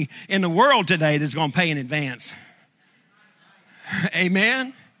company in the world today that's going to pay in advance.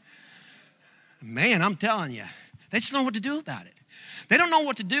 Amen? Man, I'm telling you, they just don't know what to do about it. They don't know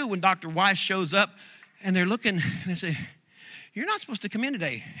what to do when Dr. Weiss shows up and they're looking and they say, you're not supposed to come in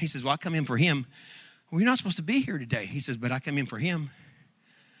today. He says, well, I come in for him. Well, you're not supposed to be here today. He says, but I come in for him.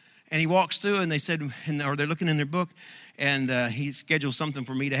 And he walks through and they said, or they're looking in their book, and he scheduled something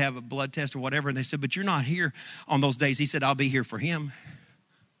for me to have a blood test or whatever. And they said, but you're not here on those days. He said, I'll be here for him.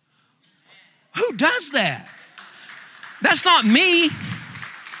 Who does that? That's not me.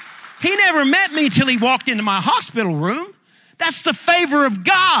 He never met me till he walked into my hospital room. That's the favor of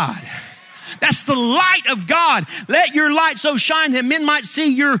God. That's the light of God. Let your light so shine that men might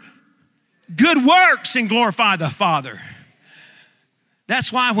see your good works and glorify the Father.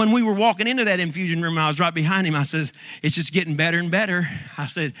 That's why when we were walking into that infusion room, I was right behind him. I says, it's just getting better and better. I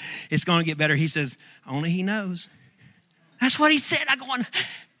said, it's going to get better. He says, only he knows. That's what he said. I'm going,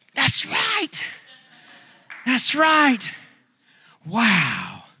 that's right. That's right.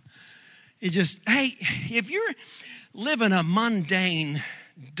 Wow. It just, hey, if you're living a mundane,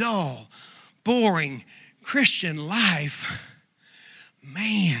 dull, boring Christian life,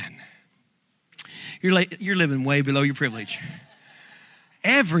 man, you're living way below your privilege.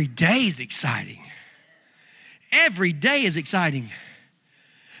 Every day is exciting. Every day is exciting.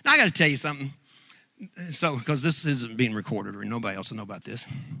 Now, I got to tell you something. So, because this isn't being recorded or nobody else will know about this.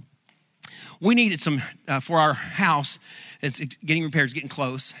 We needed some, for our house, it's getting repaired, it's getting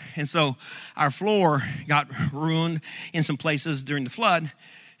close. And so our floor got ruined in some places during the flood.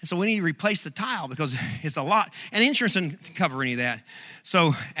 And so we need to replace the tile because it's a lot. And insurance didn't cover any of that.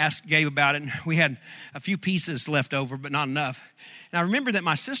 So asked Gabe about it. And we had a few pieces left over, but not enough. And I remember that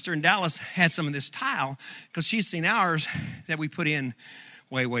my sister in Dallas had some of this tile because she's seen ours that we put in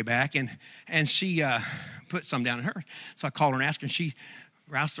way back. And she put some down in her. So I called her and asked her, and she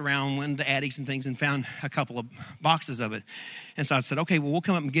roused around, went into the attics and things and found a couple of boxes of it. And so I said, okay, well, we'll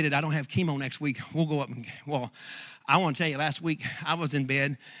come up and get it. I don't have chemo next week. We'll go up and, well, I want to tell you, last week I was in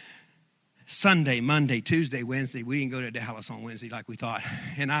bed Sunday, Monday, Tuesday, Wednesday. We didn't go to Dallas on Wednesday like we thought.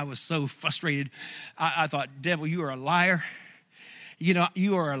 And I was so frustrated. I thought, devil, you are a liar. You know,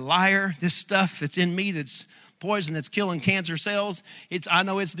 you are a liar. This stuff that's in me that's poison that's killing cancer cells. I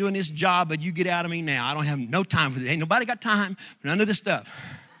know it's doing its job, but you get out of me now. I don't have no time for this. Ain't nobody got time for none of this stuff.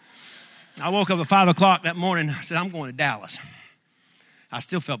 I woke up at 5 o'clock that morning. I said, I'm going to Dallas. I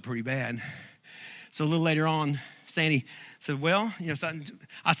still felt pretty bad. So a little later on, Sandy said, well, you know,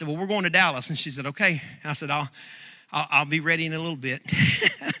 I said, well, we're going to Dallas. And she said, okay. And I said, I'll be ready in a little bit.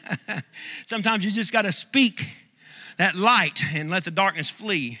 Sometimes you just got to speak that light and let the darkness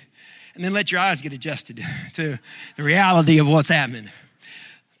flee. And then let your eyes get adjusted to the reality of what's happening.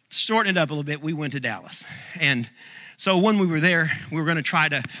 Shorten it up a little bit, we went to Dallas. And so when we were there, we were going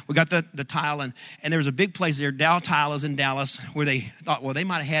to we got the tile, and there was a big place there, Dow Tile is in Dallas, where they thought, well, they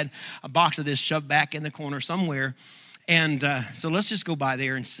might have had a box of this shoved back in the corner somewhere. And so let's just go by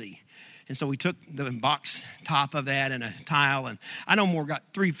there and see. And so we took the box top of that and a tile, and I no more got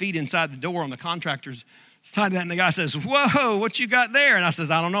 3 feet inside the door on the contractor's side of that, and the guy says, whoa, what you got there? And I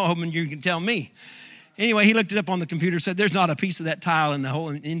says, I don't know, hoping you can tell me. Anyway, he looked it up on the computer, said, there's not a piece of that tile in the whole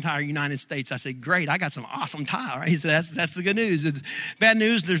entire United States. I said, great, I got some awesome tile, right? He said, that's the good news. It's bad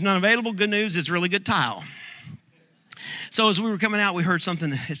news, there's none available. Good news, it's really good tile. So as we were coming out, we heard something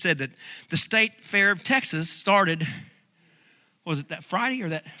that said that the State Fair of Texas started, was it that Friday or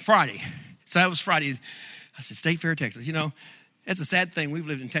that Friday? So that was Friday. I said, State Fair of Texas. You know, it's a sad thing. We've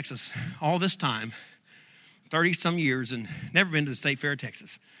lived in Texas all this time. 30-some years and never been to the State Fair of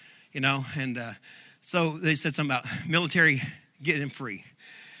Texas, And so they said something about military getting free.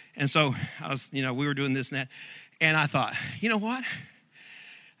 And so I was, we were doing this and that. And I thought, you know what?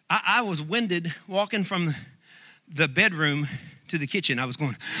 I was winded walking from the bedroom to the kitchen. I was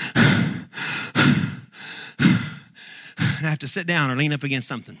going, and I have to sit down or lean up against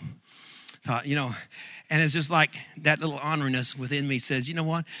something. Thought, and it's just like that little honoriness within me says, you know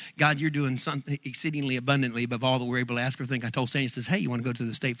what? God, you're doing something exceedingly abundantly above all that we're able to ask or think. I told Sandy, says, hey, you want to go to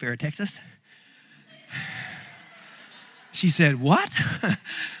the State Fair of Texas? She said, what?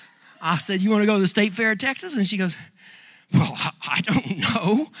 I said, you want to go to the State Fair of Texas? And she goes, well, I don't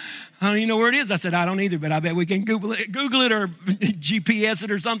know. I don't even know where it is. I said, I don't either, but I bet we can Google it or GPS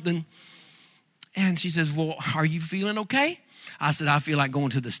it or something. And she says, well, are you feeling okay? I said, I feel like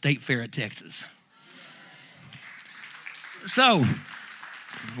going to the State Fair of Texas. So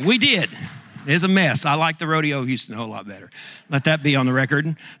we did. It's a mess. I like the rodeo of Houston a whole lot better. Let that be on the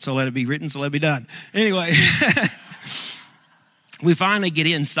record. So let it be written. So let it be done. Anyway, we finally get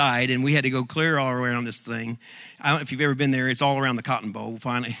inside and we had to go clear all around this thing. I don't know if you've ever been there. It's all around the Cotton Bowl.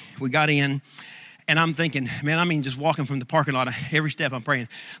 Finally, we got in and I'm thinking, man, just walking from the parking lot, every step I'm praying,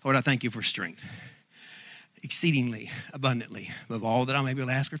 Lord, I thank you for strength. Exceedingly, abundantly, above all that I'm able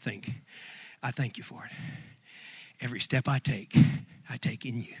to ask or think. I thank you for it. Every step I take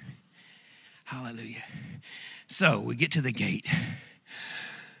in you. Hallelujah. So we get to the gate.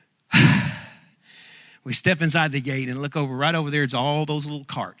 We step inside the gate and look over. Right over there, it's all those little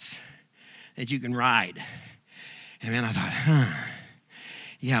carts that you can ride. And man, I thought,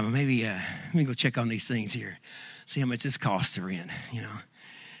 yeah, but maybe let me go check on these things here. See how much this costs to rent,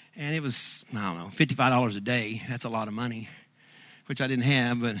 And it was, I don't know, $55 a day. That's a lot of money, which I didn't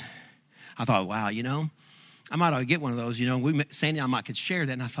have. But I thought, wow, I might ought to get one of those. Sandy and I might could share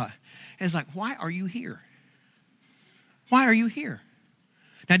that. And I thought, it's like, why are you here? Why are you here?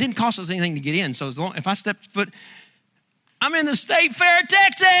 Now, it didn't cost us anything to get in. So if I stepped foot, I'm in the State Fair of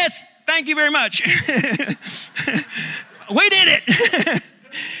Texas. Thank you very much. We did it.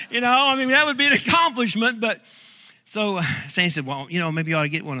 That would be an accomplishment. But so Sandy said, well, maybe you ought to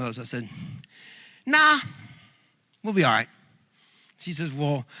get one of those. I said, nah, we'll be all right. She says,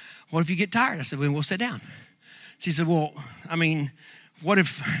 well, what if you get tired? I said, well, we'll sit down. She said, well, what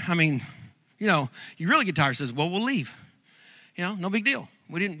if, you really get tired? She says, well, we'll leave. No big deal.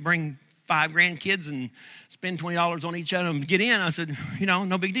 We didn't bring 5 grandkids and spend $20 on each of them to get in. I said,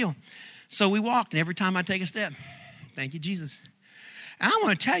 no big deal. So we walked, and every time I take a step, thank you, Jesus. And I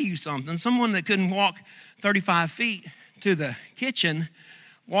want to tell you something. Someone that couldn't walk 35 feet to the kitchen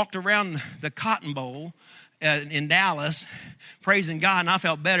walked around the Cotton Bowl in Dallas, praising God, and I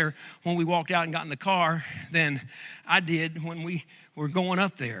felt better when we walked out and got in the car than I did when we were going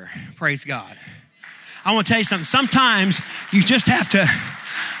up there. Praise God. I want to tell you something. Sometimes you just have to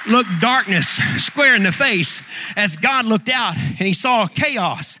look darkness square in the face as God looked out and he saw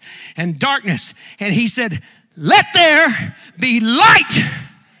chaos and darkness and he said, let there be light,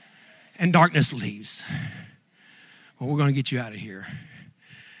 and darkness leaves. Well, we're going to get you out of here.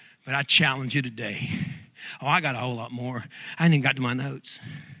 But I challenge you today. Oh, I got a whole lot more. I didn't even get to my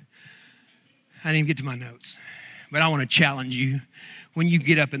notes. But I want to challenge you. When you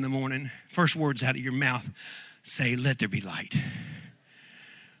get up in the morning, first words out of your mouth, say, let there be light.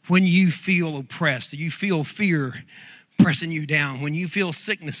 When you feel oppressed, you feel fear pressing you down, when you feel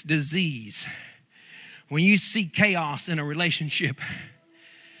sickness, disease, when you see chaos in a relationship,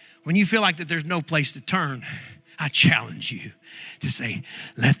 when you feel like that there's no place to turn, I challenge you to say,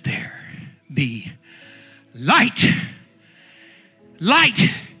 let there be light. Light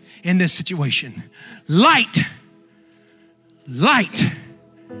in this situation. Light. Light.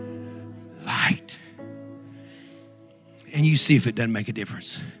 Light. And you see if it doesn't make a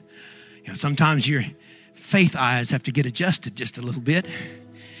difference. Sometimes your faith eyes have to get adjusted just a little bit.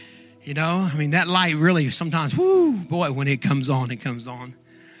 That light really sometimes, when it comes on, it comes on.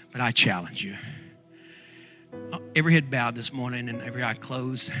 But I challenge you. Every head bowed this morning and every eye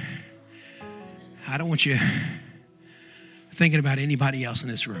closed. I don't want you thinking about anybody else in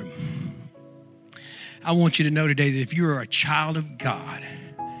this room. I want you to know today that if you are a child of God,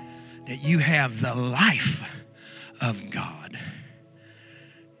 that you have the life of God.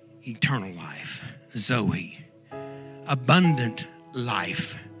 Eternal life. Zoe. Abundant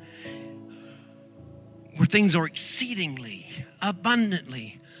life. Where things are exceedingly,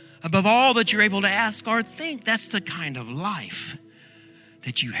 abundantly, above all that you're able to ask or think. That's the kind of life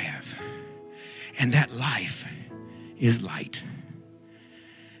that you have. And that life is light.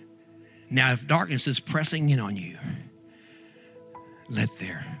 Now, if darkness is pressing in on you, let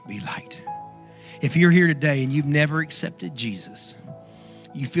there be light. If you're here today and you've never accepted Jesus,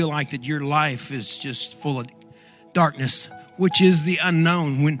 you feel like that your life is just full of darkness, which is the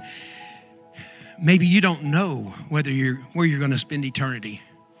unknown, when maybe you don't know where you're going to spend eternity.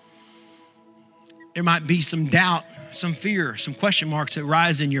 There might be some doubt, some fear, some question marks that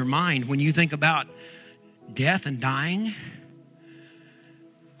rise in your mind when you think about death and dying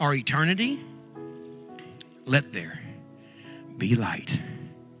or eternity. Let there be light.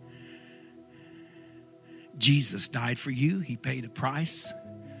 Jesus died for you. He paid a price.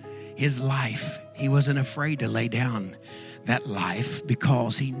 His life, he wasn't afraid to lay down that life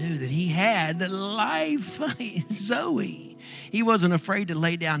because he knew that he had life, Zoe. He wasn't afraid to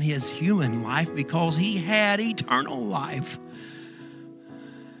lay down his human life because he had eternal life.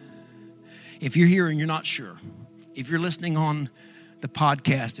 If you're here and you're not sure, if you're listening on the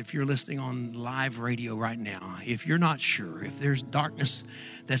podcast, if you're listening on live radio right now, if you're not sure, if there's darkness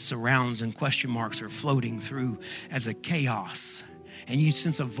that surrounds and question marks are floating through as a chaos, and you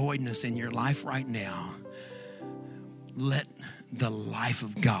sense a voidness in your life right now, let the life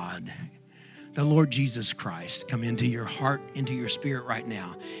of God, the Lord Jesus Christ, come into your heart, into your spirit right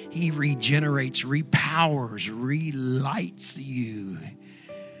now. He regenerates, repowers, relights you.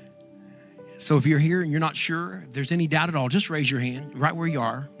 So if you're here and you're not sure, if there's any doubt at all, just raise your hand right where you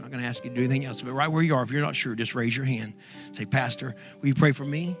are. I'm not going to ask you to do anything else, but right where you are, if you're not sure, just raise your hand. Say, Pastor, will you pray for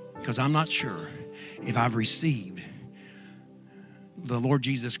me? Because I'm not sure if I've received the Lord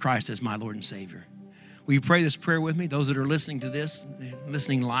Jesus Christ as my Lord and Savior. Will you pray this prayer with me? Those that are listening to this,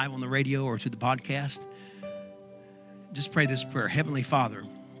 listening live on the radio or to the podcast, just pray this prayer. Heavenly Father,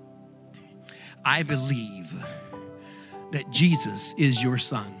 I believe that Jesus is your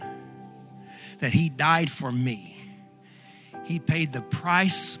Son, that he died for me. He paid the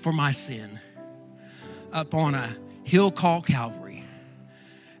price for my sin up on a hill called Calvary,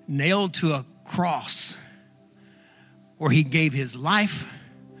 nailed to a cross where he gave his life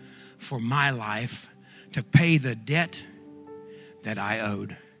for my life to pay the debt that I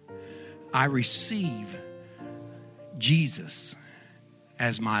owed. I receive Jesus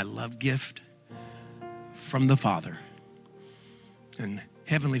as my love gift from the Father. And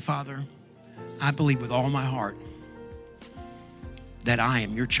Heavenly Father, I believe with all my heart that I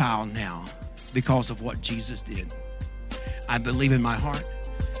am your child now because of what Jesus did. I believe in my heart.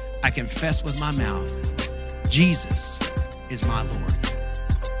 I confess with my mouth, Jesus is my Lord.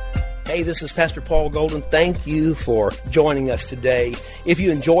 Hey, this is Pastor Paul Golden. Thank you for joining us today. If you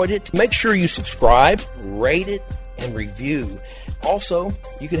enjoyed it, make sure you subscribe, rate it, and review. Also,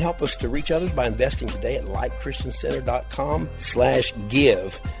 you can help us to reach others by investing today at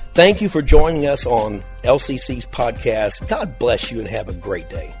lightchristiancenter.com/give. Thank you for joining us on LCC's podcast. God bless you and have a great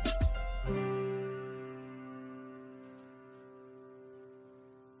day.